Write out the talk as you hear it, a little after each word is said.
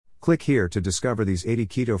Click here to discover these 80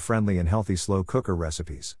 keto-friendly and healthy slow cooker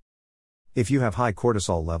recipes. If you have high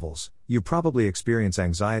cortisol levels, you probably experience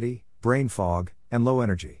anxiety, brain fog, and low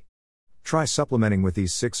energy. Try supplementing with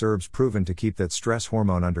these 6 herbs proven to keep that stress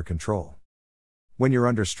hormone under control. When you're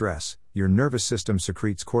under stress, your nervous system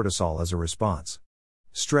secretes cortisol as a response.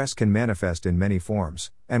 Stress can manifest in many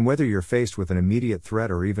forms, and whether you're faced with an immediate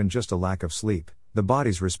threat or even just a lack of sleep, the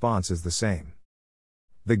body's response is the same.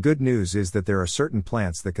 The good news is that there are certain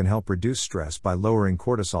plants that can help reduce stress by lowering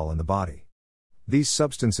cortisol in the body. These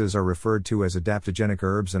substances are referred to as adaptogenic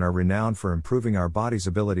herbs and are renowned for improving our body's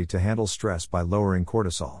ability to handle stress by lowering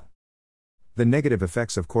cortisol. The negative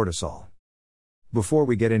effects of cortisol. Before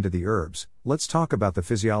we get into the herbs, let's talk about the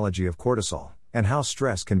physiology of cortisol, and how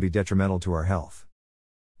stress can be detrimental to our health.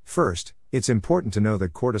 First, it's important to know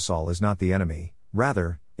that cortisol is not the enemy,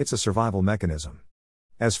 rather, it's a survival mechanism.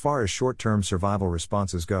 As far as short-term survival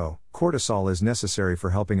responses go, cortisol is necessary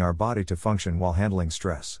for helping our body to function while handling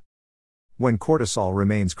stress. When cortisol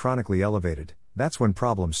remains chronically elevated, that's when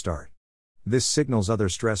problems start. This signals other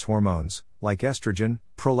stress hormones, like estrogen,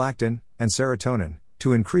 prolactin, and serotonin,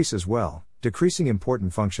 to increase as well, decreasing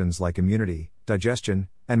important functions like immunity, digestion,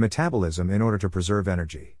 and metabolism in order to preserve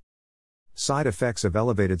energy. Side effects of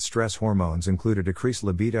elevated stress hormones include a decreased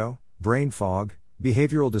libido, brain fog,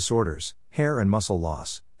 behavioral disorders, hair and muscle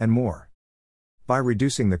loss, and more. By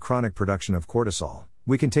reducing the chronic production of cortisol,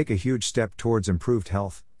 we can take a huge step towards improved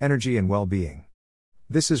health, energy and well-being.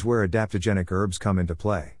 This is where adaptogenic herbs come into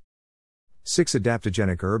play. 6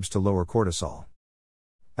 adaptogenic herbs to lower cortisol.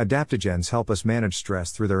 Adaptogens help us manage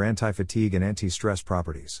stress through their anti-fatigue and anti-stress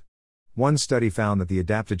properties. One study found that the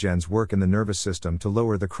adaptogens work in the nervous system to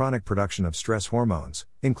lower the chronic production of stress hormones,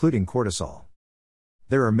 including cortisol.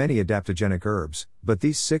 There are many adaptogenic herbs, but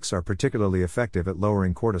these 6 are particularly effective at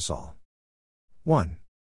lowering cortisol. 1.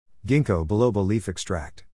 Ginkgo biloba leaf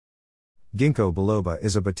extract. Ginkgo biloba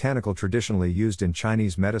is a botanical traditionally used in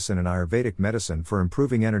Chinese medicine and Ayurvedic medicine for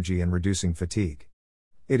improving energy and reducing fatigue.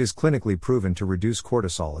 It is clinically proven to reduce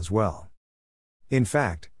cortisol as well. In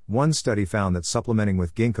fact, one study found that supplementing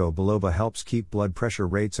with ginkgo biloba helps keep blood pressure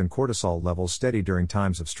rates and cortisol levels steady during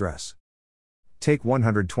times of stress. Take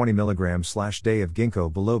 120 mg/day of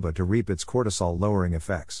ginkgo biloba to reap its cortisol-lowering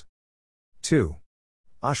effects. 2.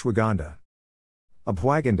 Ashwagandha.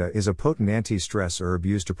 Ashwagandha is a potent anti-stress herb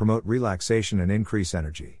used to promote relaxation and increase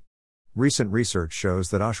energy. Recent research shows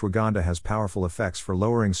that ashwagandha has powerful effects for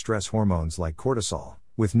lowering stress hormones like cortisol,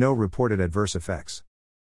 with no reported adverse effects.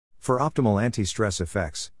 For optimal anti-stress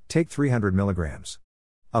effects, take 300 mg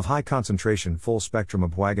of high-concentration full-spectrum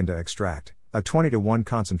ashwagandha extract, a 20:1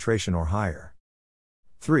 concentration or higher.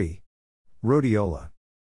 3. Rhodiola.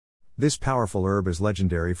 This powerful herb is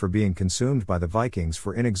legendary for being consumed by the Vikings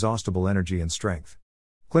for inexhaustible energy and strength.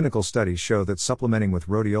 Clinical studies show that supplementing with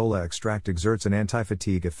rhodiola extract exerts an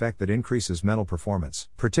anti-fatigue effect that increases mental performance,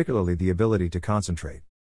 particularly the ability to concentrate.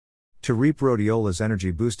 To reap rhodiola's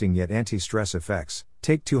energy-boosting yet anti-stress effects,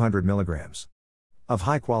 take 200 mg of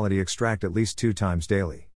high-quality extract at least 2 times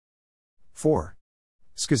daily. 4.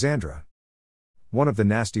 Schizandra. One of the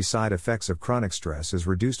nasty side effects of chronic stress is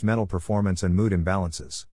reduced mental performance and mood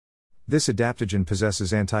imbalances. This adaptogen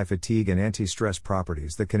possesses anti-fatigue and anti-stress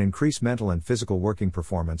properties that can increase mental and physical working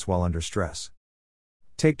performance while under stress.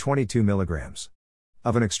 Take 22 mg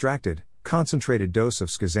of an extracted, concentrated dose of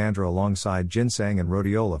schizandra alongside ginseng and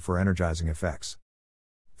rhodiola for energizing effects.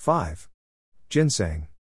 5. Ginseng.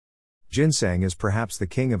 Ginseng is perhaps the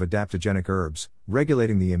king of adaptogenic herbs,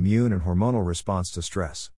 regulating the immune and hormonal response to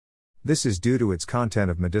stress. This is due to its content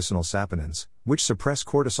of medicinal saponins, which suppress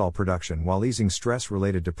cortisol production while easing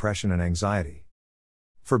stress-related depression and anxiety.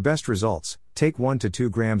 For best results, take 1 to 2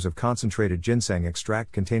 grams of concentrated ginseng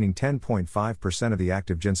extract containing 10.5% of the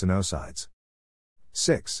active ginsenosides.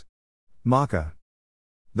 6. Maca.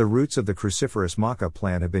 The roots of the cruciferous maca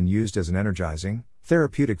plant have been used as an energizing,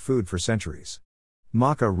 therapeutic food for centuries.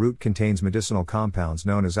 Maca root contains medicinal compounds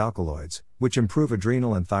known as alkaloids, which improve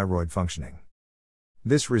adrenal and thyroid functioning.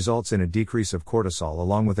 This results in a decrease of cortisol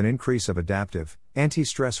along with an increase of adaptive,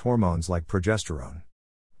 anti-stress hormones like progesterone.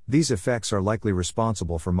 These effects are likely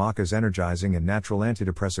responsible for maca's energizing and natural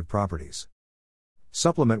antidepressive properties.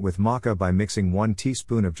 Supplement with maca by mixing 1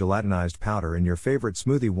 teaspoon of gelatinized powder in your favorite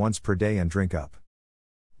smoothie once per day and drink up.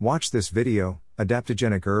 Watch this video,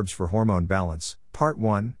 Adaptogenic Herbs for Hormone Balance, Part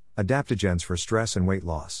 1, Adaptogens for Stress and Weight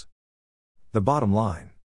Loss. The bottom line.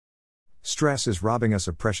 Stress is robbing us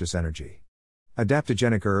of precious energy.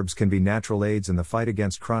 Adaptogenic herbs can be natural aids in the fight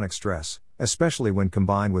against chronic stress, especially when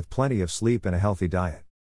combined with plenty of sleep and a healthy diet.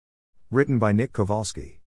 Written by Nick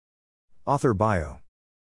Kowalski. Author bio.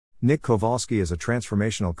 Nick Kowalski is a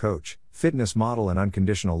transformational coach, fitness model and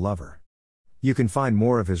unconditional lover. You can find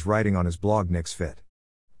more of his writing on his blog Nick's Fit.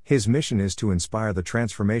 His mission is to inspire the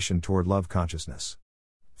transformation toward love consciousness.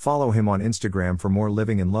 Follow him on Instagram for more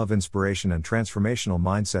living in love inspiration and transformational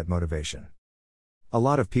mindset motivation. A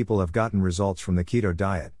lot of people have gotten results from the keto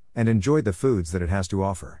diet and enjoyed the foods that it has to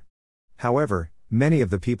offer. However, many of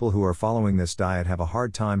the people who are following this diet have a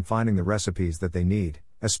hard time finding the recipes that they need,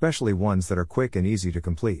 especially ones that are quick and easy to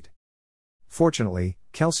complete. Fortunately,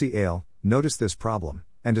 Kelsey Ale noticed this problem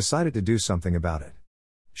and decided to do something about it.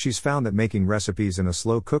 She's found that making recipes in a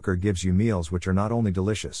slow cooker gives you meals which are not only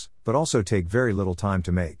delicious, but also take very little time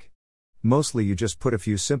to make. Mostly you just put a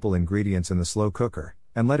few simple ingredients in the slow cooker,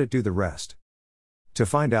 and let it do the rest. To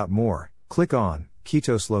find out more, click on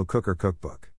Keto Slow Cooker Cookbook.